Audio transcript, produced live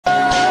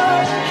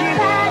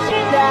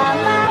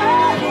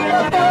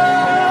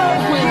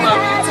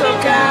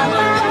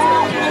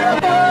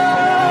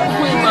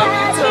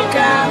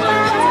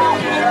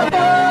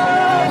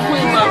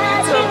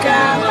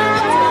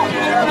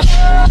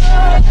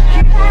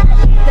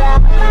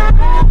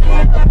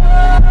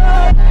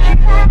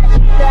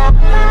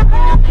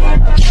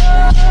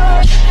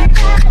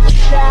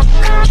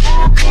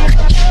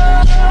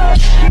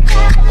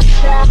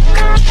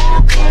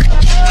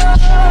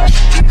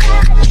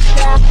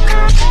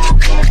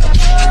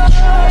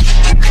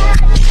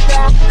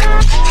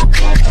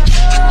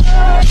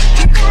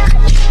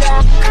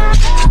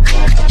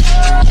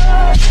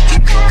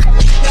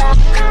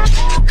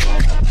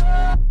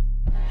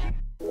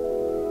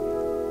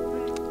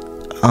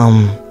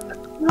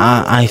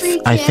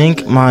I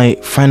think my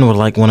friend would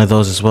like one of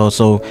those as well.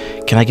 So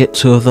can I get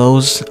 2 of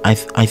those? I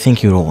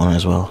think you would want one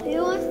as well.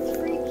 Who wants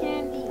free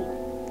candy?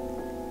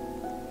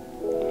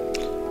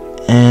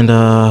 And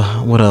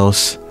what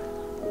else?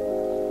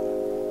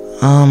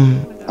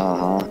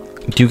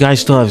 Do you guys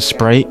still have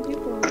Sprite?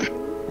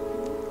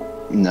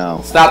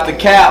 No. Stop the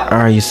cap.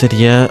 Alright, you said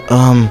yeah.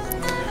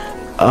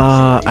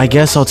 I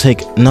guess I'll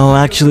take. No,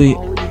 actually,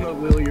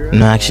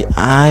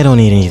 I don't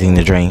need anything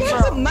to drink.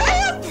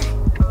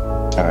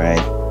 All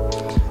right.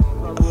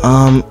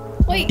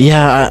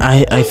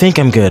 Yeah, I think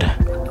I'm good.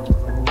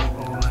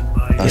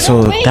 Okay,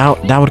 so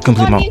that would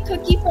complete my.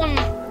 Can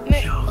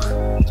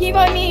you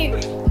buy me?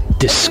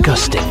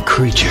 Disgusting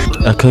creature.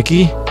 A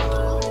cookie?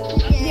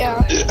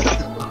 Yeah.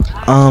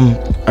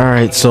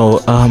 Alright, so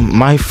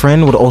my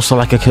friend would also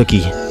like a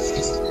cookie.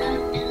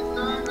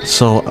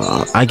 So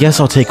I guess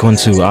I'll take one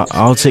too.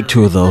 I'll take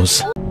 2 of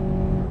those.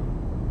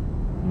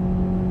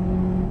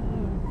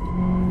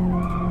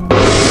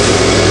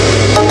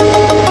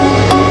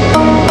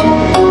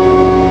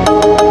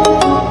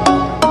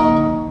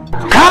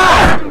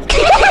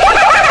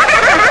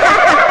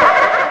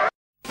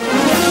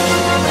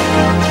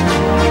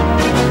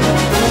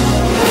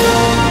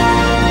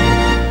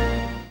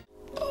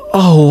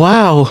 Oh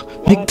wow,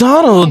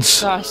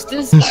 McDonald's! Oh gosh,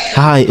 this.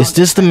 Hi, is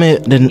this the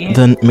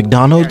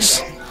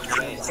McDonald's?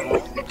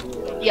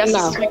 Yes,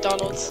 this is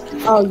McDonald's.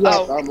 Oh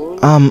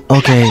yeah.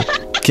 Okay.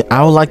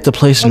 I would like to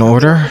place an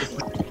order.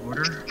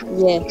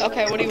 Yeah.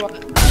 Okay, what do you want?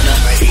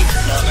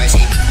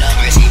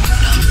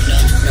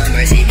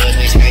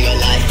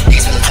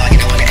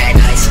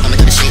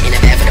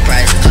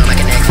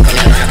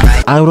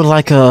 I would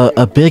like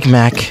a Big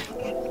Mac.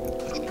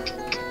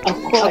 Of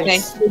course.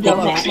 Okay.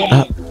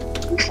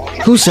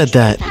 Who said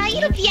that?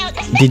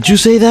 Did you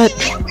say that?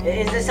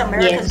 Is this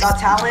America's Got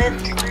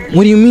Talent?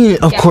 What do you mean,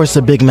 of course,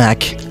 a Big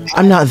Mac?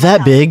 I'm not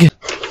that big.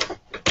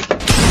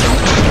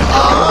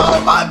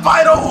 Oh, my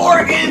vital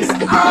organs!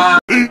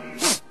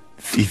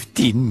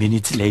 15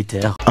 minutes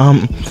later.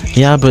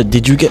 Yeah, but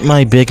did you get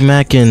my Big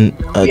Mac and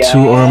 2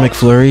 Oreo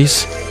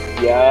McFlurries?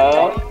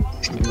 Yeah.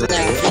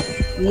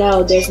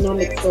 No, there's no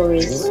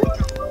McFlurries.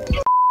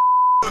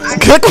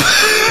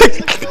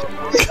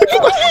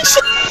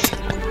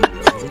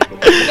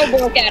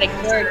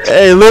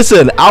 Hey,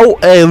 listen.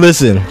 Hey,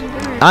 listen.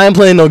 I ain't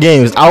playing no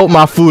games. I want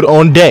my food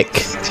on deck.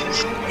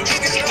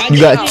 You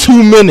got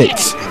 2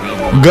 minutes.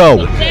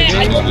 Go.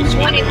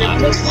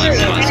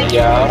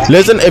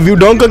 Listen, if you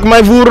don't cook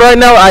my food right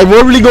now, I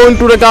will be going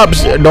to the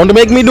cops. Don't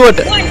make me do it.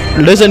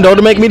 Listen,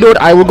 don't make me do it.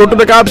 I will go to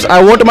the cops.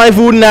 I want my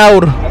food now.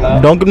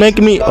 Don't make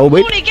me. Oh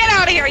wait. Get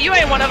out of here! You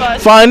ain't one of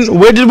us. Fine.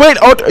 Wait, just wait.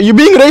 Oh, you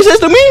being racist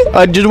to me?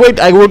 Just wait.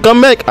 I will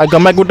come back. I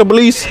come back with the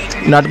police.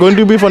 Not going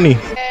to be funny.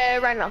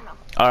 Right now.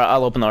 Alright,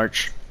 I'll open the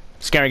arch.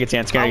 Scary gets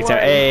in. Scary gets in.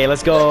 Hey,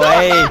 let's go.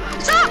 Hey.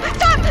 Stop!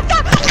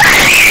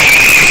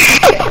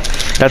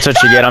 That's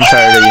what you get. I'm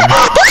tired of you.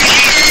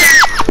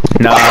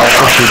 Nah, that's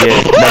what you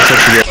get. That's what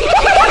you get.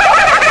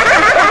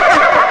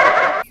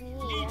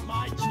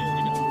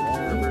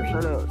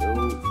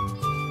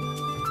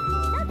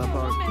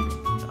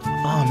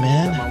 Oh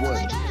man.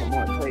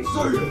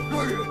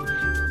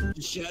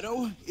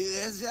 Shadow,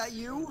 is that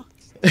you?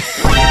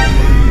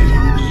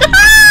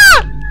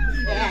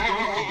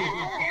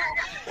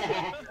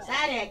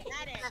 Sonic.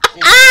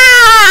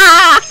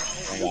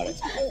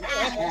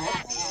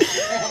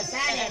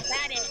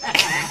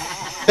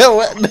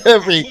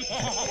 Whatever.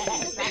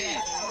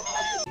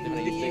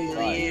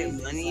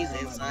 Money's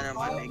inside of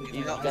my bank.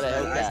 You gotta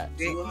help that.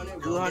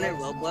 200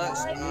 ROBLOX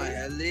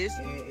at least.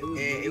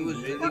 It was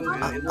really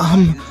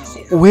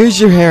good. Where's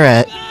your hair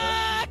at?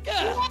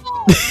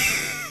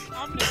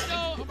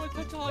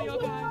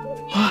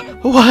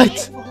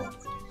 What?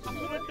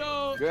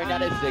 You're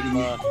not a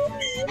Sigma.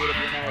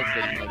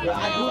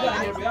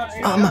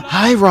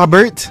 Hi,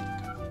 Robert.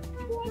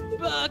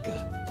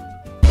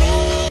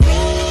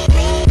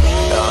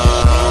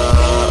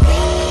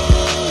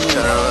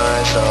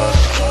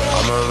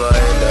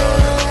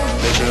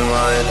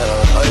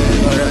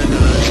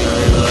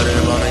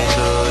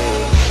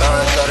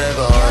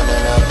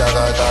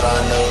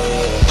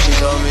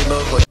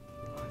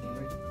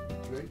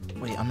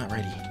 Wait, I'm not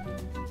ready.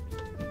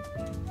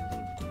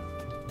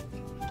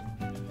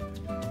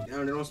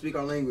 They don't speak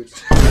our language.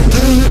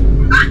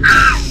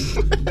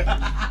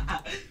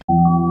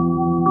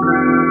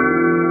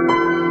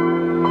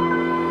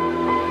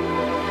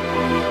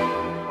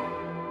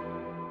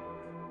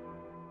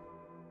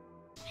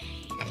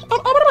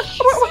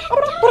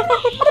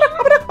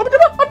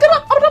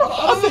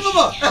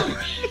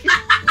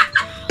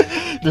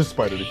 There's a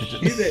spider in the kitchen.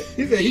 He said.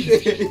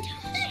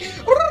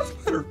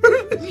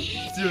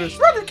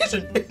 Spider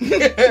kitchen.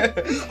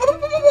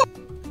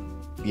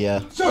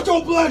 Yeah. Shut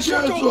your black ass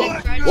up.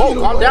 Whoa,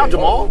 calm down,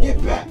 Jamal.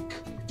 Get back.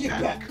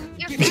 Get back.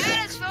 Your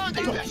friend's phone.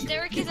 The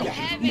staircase of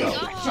heaven.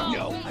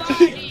 No.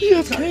 He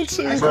has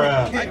cancer.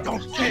 Bruh.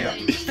 Don't stay up.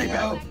 Stay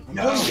up.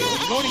 No.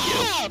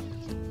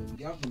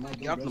 Get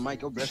off the mic,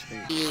 go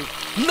breastfeed.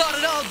 Not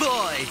at all,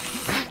 boy.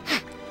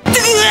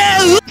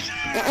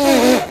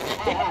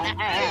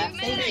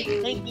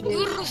 like,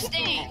 noodle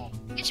stain.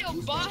 Get your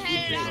bald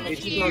head out of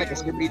here.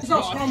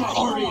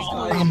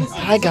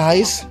 Hi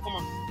guys.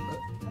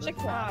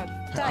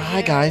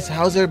 Hi guys.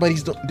 How's everybody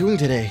doing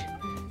today?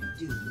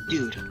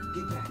 Dude,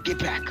 get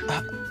back.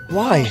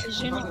 Why?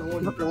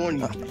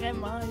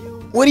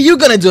 What are you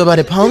gonna do about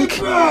it, punk?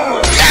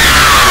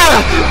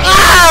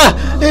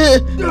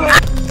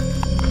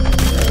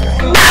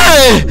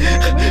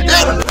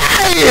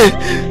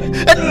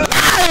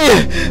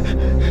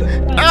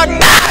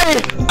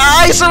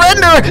 I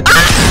surrender!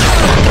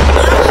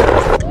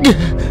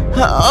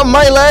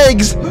 My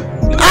legs!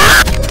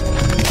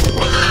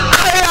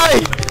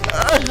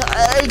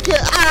 I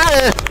can't.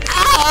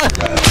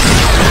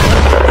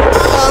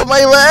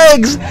 My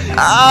legs!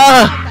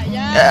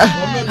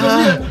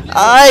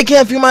 I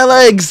can't feel my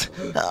legs!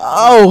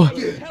 Oh!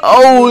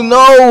 Oh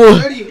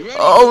no!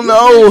 Oh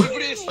no!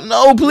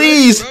 No,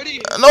 please!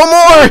 No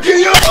more!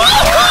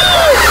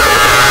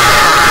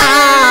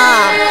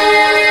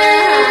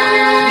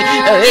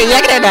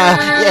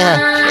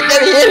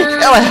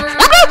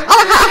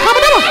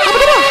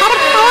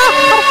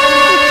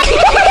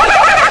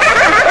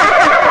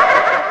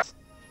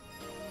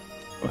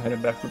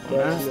 Heading back to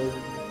class.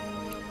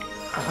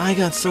 I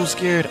got so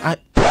scared.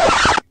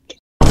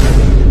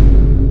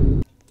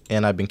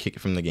 And I've been kicked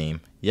from the game.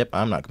 Yep,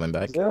 I'm not coming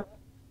back. Zero?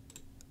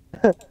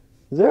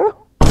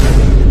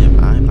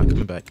 Yep, I'm not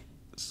coming back.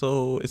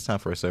 So it's time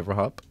for a server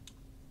hop.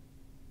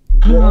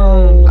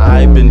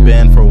 I've been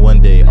banned for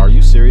 1 day. Are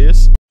you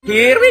serious?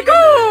 Here we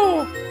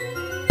go!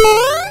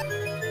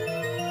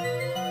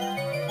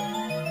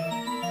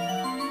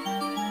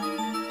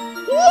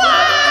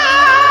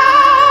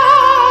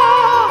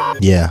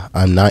 Yeah,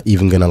 I'm not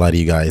even gonna lie to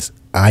you guys.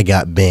 I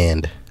got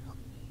banned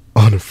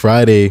on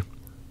Friday,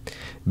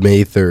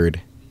 May 3rd.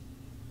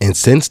 And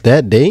since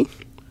that day,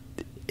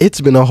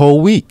 it's been a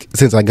whole week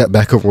since I got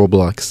back on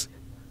Roblox.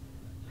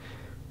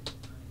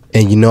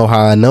 And you know how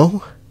I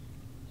know?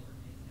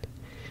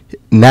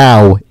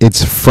 Now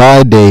it's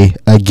Friday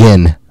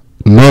again,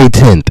 May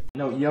 10th.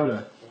 No,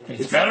 Yoda.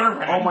 It's better,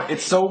 right? Oh my,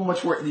 it's so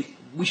much work.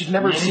 We should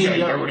never see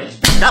Yoda.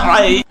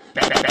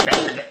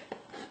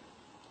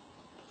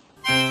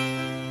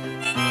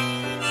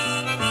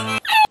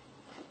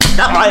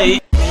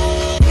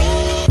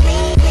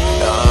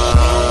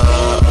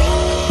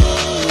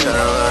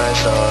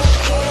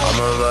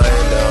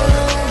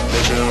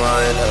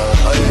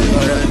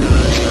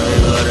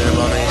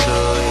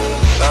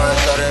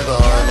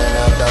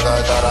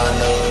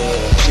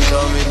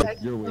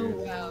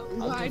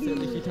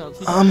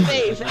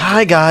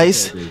 Hi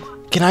guys.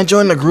 Can I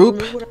join the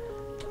group?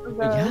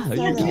 Yeah,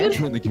 you can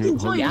join the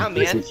group. Yeah,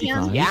 man.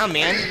 Yeah,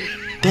 man.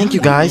 Thank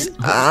you guys.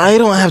 I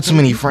don't have too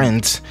many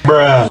friends.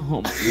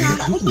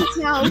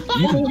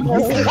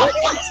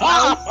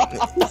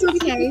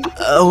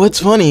 What's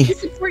funny?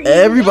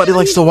 Everybody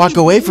likes to walk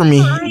away from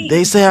me.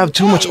 They say I have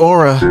too much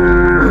aura.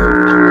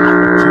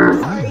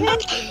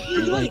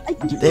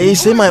 They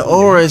say my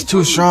aura is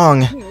too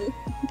strong.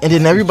 And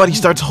then everybody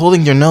starts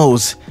holding their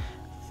nose.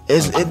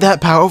 Is it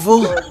that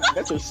powerful?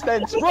 That's a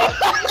stench, bro.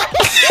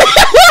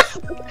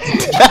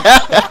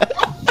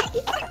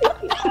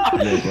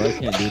 Yo, bro, I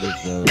can't do this,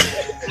 bro.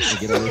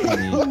 Get away from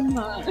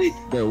me.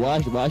 Bro,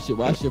 wash your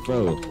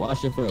fro.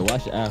 Wash your fro.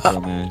 Wash your afro,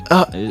 man.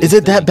 Is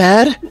it that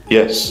bad?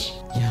 Yes.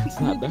 Yeah, it's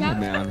not bad,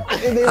 man.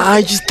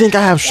 I just think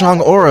I have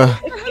strong aura.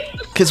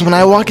 Cause when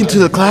I walk into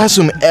the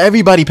classroom,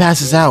 everybody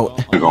passes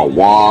out.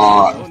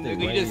 What?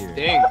 You just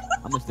stink.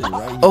 I'm gonna stay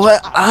right here. Oh,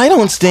 I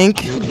don't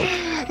stink.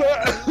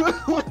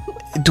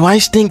 Do I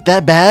stink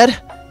that bad?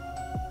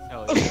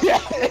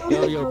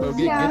 Yo, bro,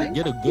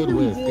 get a good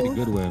whiff. Get a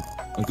good whiff.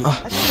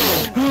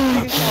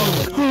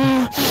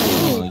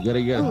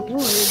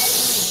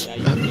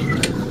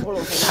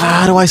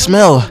 How do I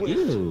smell?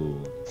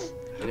 Ew.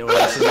 You know what?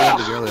 This is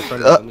the girl in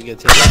front of us. Let me get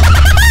taken.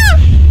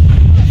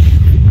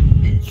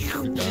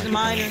 She's a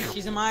minor.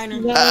 She's a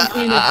minor.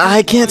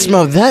 I can't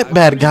smell that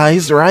bad,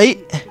 guys, right?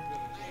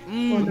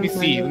 Let me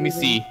see. Let me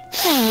see.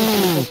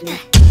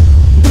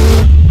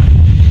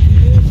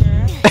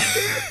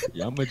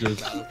 Yeah, I'ma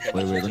just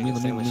wait. Let me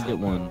get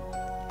one.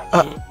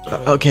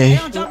 Okay.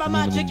 Don't talk about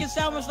my chicken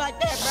sandwich like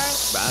that,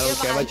 bro. I don't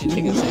care about your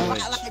chicken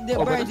sandwich.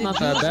 Oh, but it's not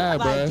that bad,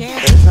 bro.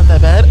 It's not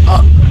that bad.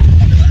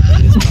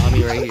 This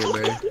mommy right here,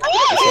 bro.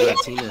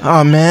 That's Latina.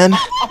 Oh man.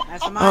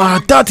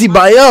 Dati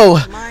Bayo.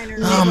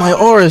 Oh, my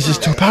aura is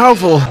just too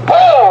powerful.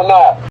 Hell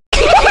no.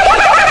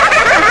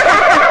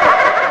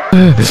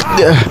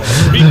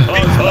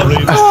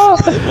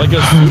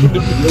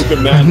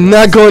 I'm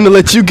not going to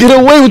let you get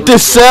away with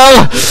this,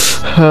 Sal.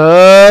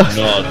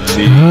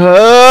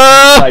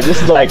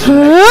 This is like.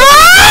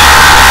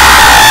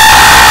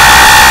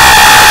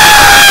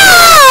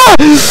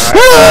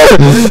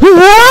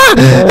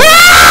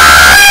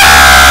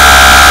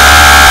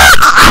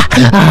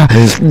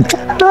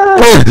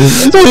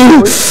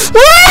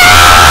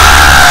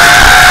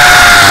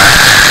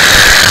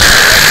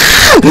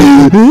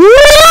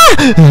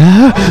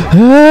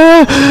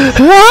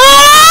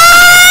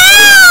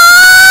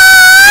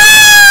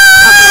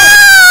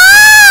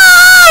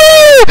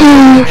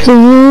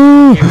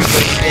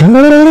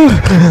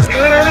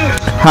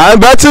 I'm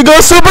about to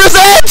go Super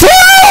Saiyan 2!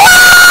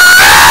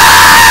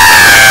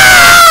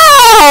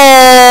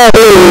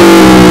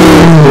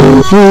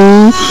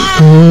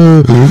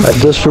 I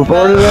just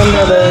reported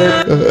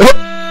another.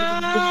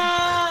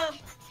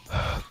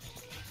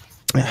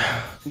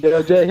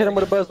 Yo, Jay, hit him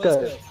with a buzz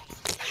cut.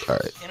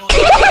 Alright.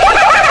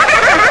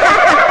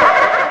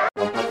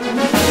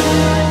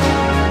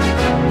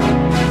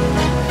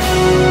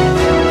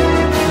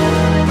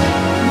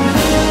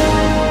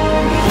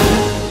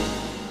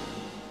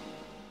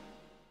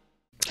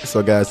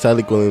 So guys,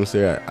 Sally Williams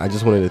here. I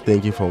just wanted to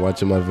thank you for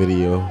watching my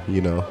video.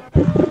 You know,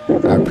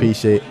 I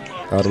appreciate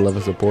all the love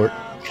and support.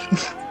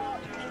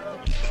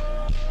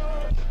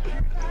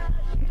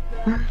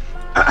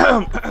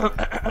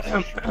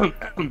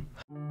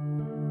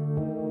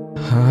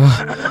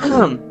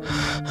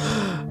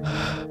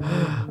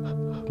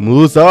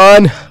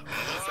 Muzan!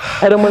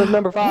 Hit him with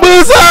number 5.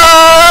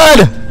 Muzan!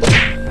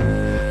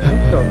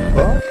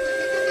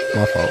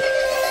 My fault.